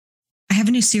have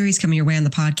a new series coming your way on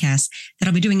the podcast that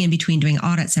I'll be doing in between doing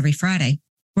audits every Friday,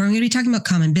 where I'm going to be talking about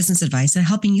common business advice and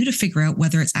helping you to figure out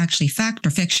whether it's actually fact or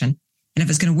fiction, and if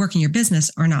it's going to work in your business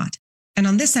or not. And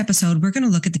on this episode, we're going to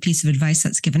look at the piece of advice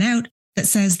that's given out that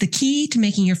says the key to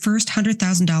making your first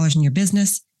 $100,000 in your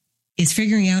business is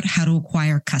figuring out how to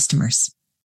acquire customers.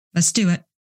 Let's do it.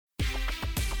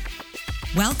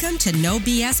 Welcome to No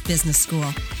BS Business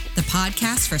School, the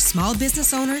podcast for small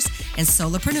business owners and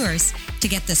solopreneurs to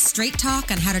get the straight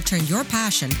talk on how to turn your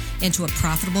passion into a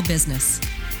profitable business.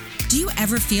 Do you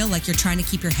ever feel like you're trying to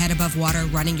keep your head above water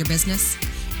running your business?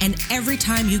 And every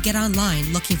time you get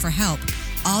online looking for help,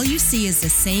 all you see is the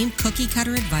same cookie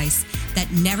cutter advice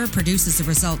that never produces the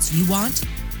results you want?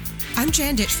 I'm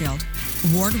Jan Ditchfield,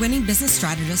 award-winning business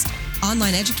strategist,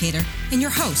 online educator, and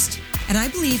your host. And I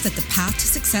believe that the path to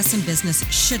success in business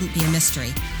shouldn't be a mystery.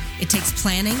 It takes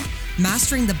planning,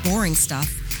 mastering the boring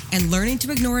stuff, and learning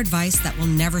to ignore advice that will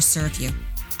never serve you.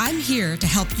 I'm here to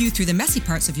help you through the messy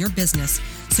parts of your business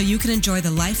so you can enjoy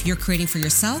the life you're creating for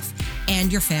yourself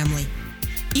and your family.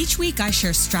 Each week, I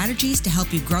share strategies to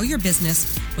help you grow your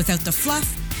business without the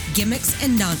fluff, gimmicks,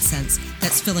 and nonsense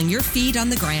that's filling your feed on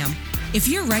the gram. If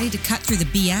you're ready to cut through the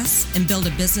BS and build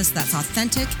a business that's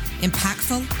authentic,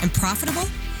 impactful, and profitable,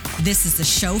 this is the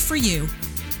show for you.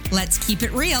 Let's keep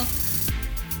it real.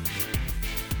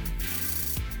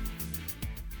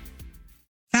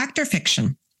 Fact or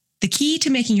fiction? The key to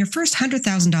making your first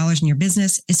 $100,000 in your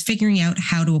business is figuring out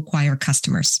how to acquire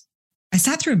customers. I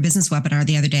sat through a business webinar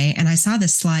the other day and I saw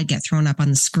this slide get thrown up on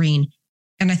the screen.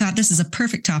 And I thought this is a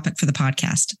perfect topic for the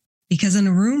podcast, because in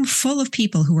a room full of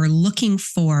people who are looking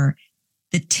for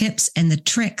the tips and the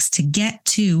tricks to get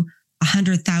to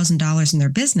 $100,000 in their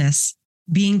business,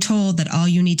 being told that all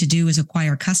you need to do is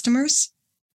acquire customers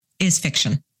is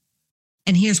fiction.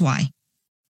 And here's why.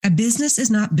 A business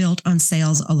is not built on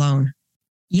sales alone.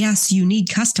 Yes, you need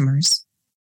customers,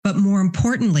 but more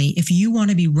importantly, if you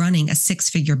want to be running a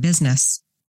six-figure business,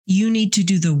 you need to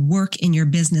do the work in your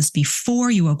business before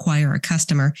you acquire a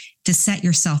customer to set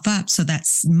yourself up so that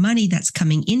money that's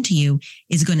coming into you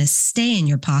is going to stay in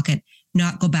your pocket,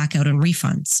 not go back out in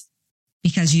refunds,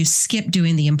 because you skip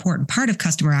doing the important part of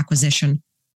customer acquisition,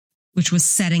 which was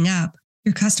setting up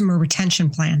your customer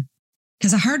retention plan.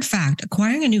 Because a hard fact,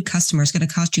 acquiring a new customer is going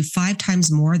to cost you 5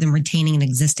 times more than retaining an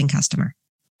existing customer.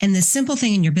 And the simple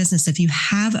thing in your business, if you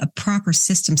have a proper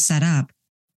system set up,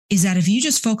 is that if you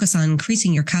just focus on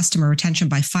increasing your customer retention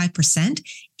by 5%,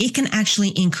 it can actually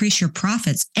increase your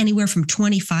profits anywhere from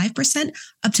 25%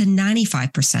 up to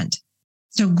 95%.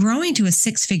 So growing to a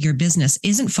six-figure business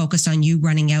isn't focused on you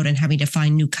running out and having to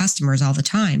find new customers all the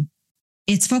time.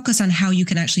 It's focused on how you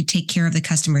can actually take care of the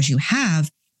customers you have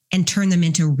and turn them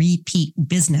into repeat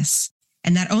business.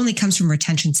 And that only comes from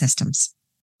retention systems.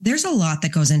 There's a lot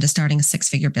that goes into starting a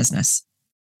six-figure business.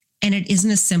 And it isn't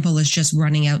as simple as just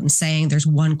running out and saying there's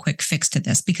one quick fix to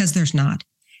this, because there's not.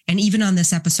 And even on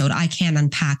this episode, I can't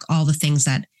unpack all the things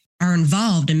that are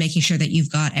involved in making sure that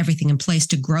you've got everything in place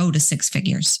to grow to six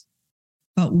figures.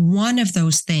 But one of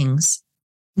those things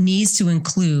needs to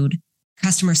include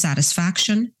customer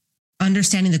satisfaction,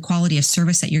 understanding the quality of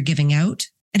service that you're giving out,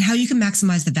 and how you can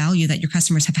maximize the value that your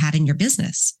customers have had in your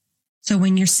business. So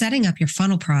when you're setting up your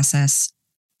funnel process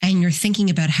and you're thinking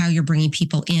about how you're bringing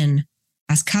people in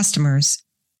as customers,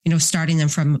 starting them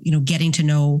from, getting to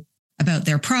know about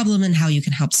their problem and how you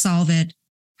can help solve it,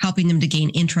 helping them to gain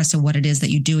interest in what it is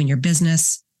that you do in your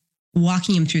business,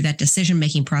 walking them through that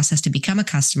decision-making process to become a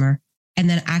customer, and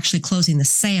then actually closing the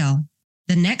sale,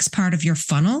 the next part of your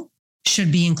funnel should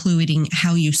be including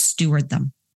how you steward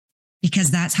them,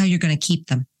 because that's how you're going to keep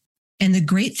them. And the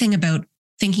great thing about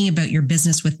thinking about your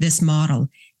business with this model,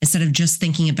 instead of just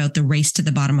thinking about the race to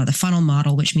the bottom of the funnel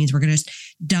model, which means we're going to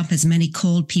dump as many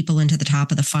cold people into the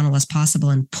top of the funnel as possible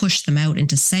and push them out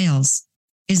into sales,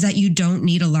 is that you don't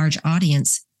need a large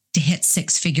audience to hit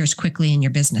six figures quickly in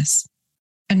your business.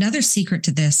 Another secret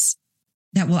to this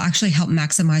that will actually help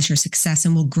maximize your success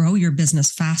and will grow your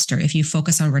business faster if you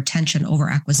focus on retention over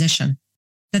acquisition,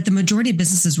 that the majority of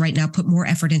businesses right now put more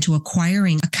effort into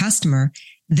acquiring a customer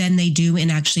than they do in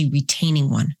actually retaining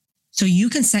one. So you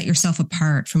can set yourself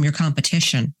apart from your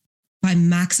competition by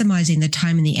maximizing the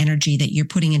time and the energy that you're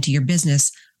putting into your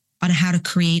business on how to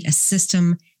create a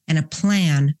system and a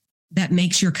plan that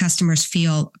makes your customers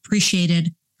feel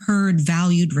appreciated, heard,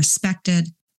 valued, respected,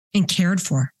 and cared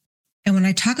for. And when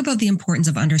I talk about the importance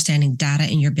of understanding data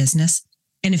in your business,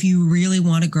 and if you really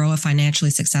want to grow a financially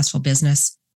successful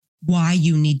business, why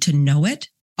you need to know it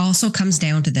also comes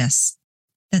down to this,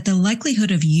 that the likelihood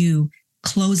of you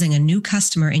closing a new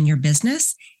customer in your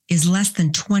business is less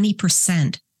than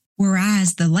 20%,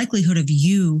 whereas the likelihood of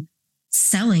you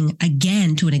selling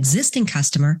again to an existing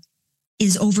customer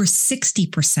is over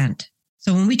 60%.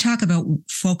 So when we talk about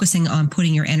focusing on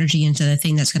putting your energy into the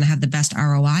thing that's going to have the best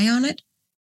ROI on it,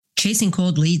 chasing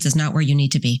cold leads is not where you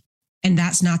need to be. And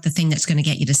that's not the thing that's going to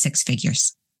get you to six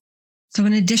figures. So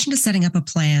in addition to setting up a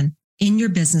plan in your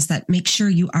business that makes sure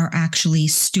you are actually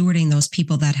stewarding those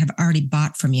people that have already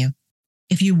bought from you,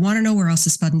 if you want to know where else to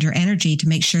spend your energy to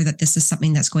make sure that this is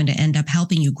something that's going to end up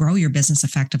helping you grow your business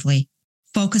effectively,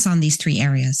 focus on these three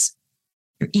areas.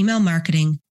 Your email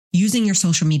marketing, using your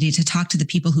social media to talk to the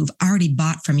people who've already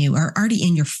bought from you, are already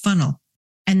in your funnel,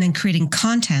 and then creating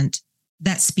content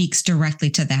that speaks directly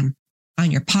to them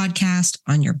on your podcast,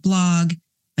 on your blog,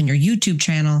 on your YouTube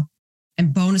channel,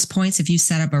 and bonus points if you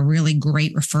set up a really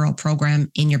great referral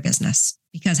program in your business,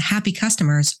 because happy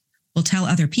customers will tell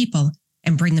other people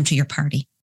and bring them to your party.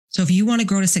 So if you want to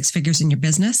grow to six figures in your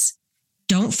business,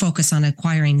 don't focus on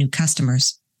acquiring new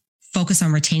customers. Focus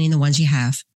on retaining the ones you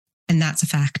have. And that's a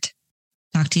fact.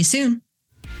 Talk to you soon.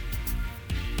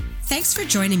 Thanks for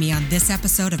joining me on this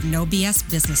episode of No BS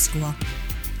Business School.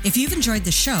 If you've enjoyed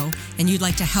the show and you'd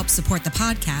like to help support the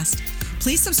podcast,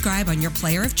 please subscribe on your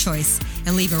player of choice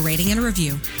and leave a rating and a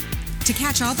review. To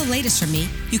catch all the latest from me,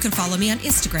 you can follow me on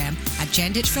Instagram at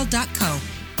janditchfield.co.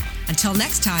 Until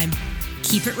next time,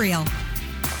 keep it real.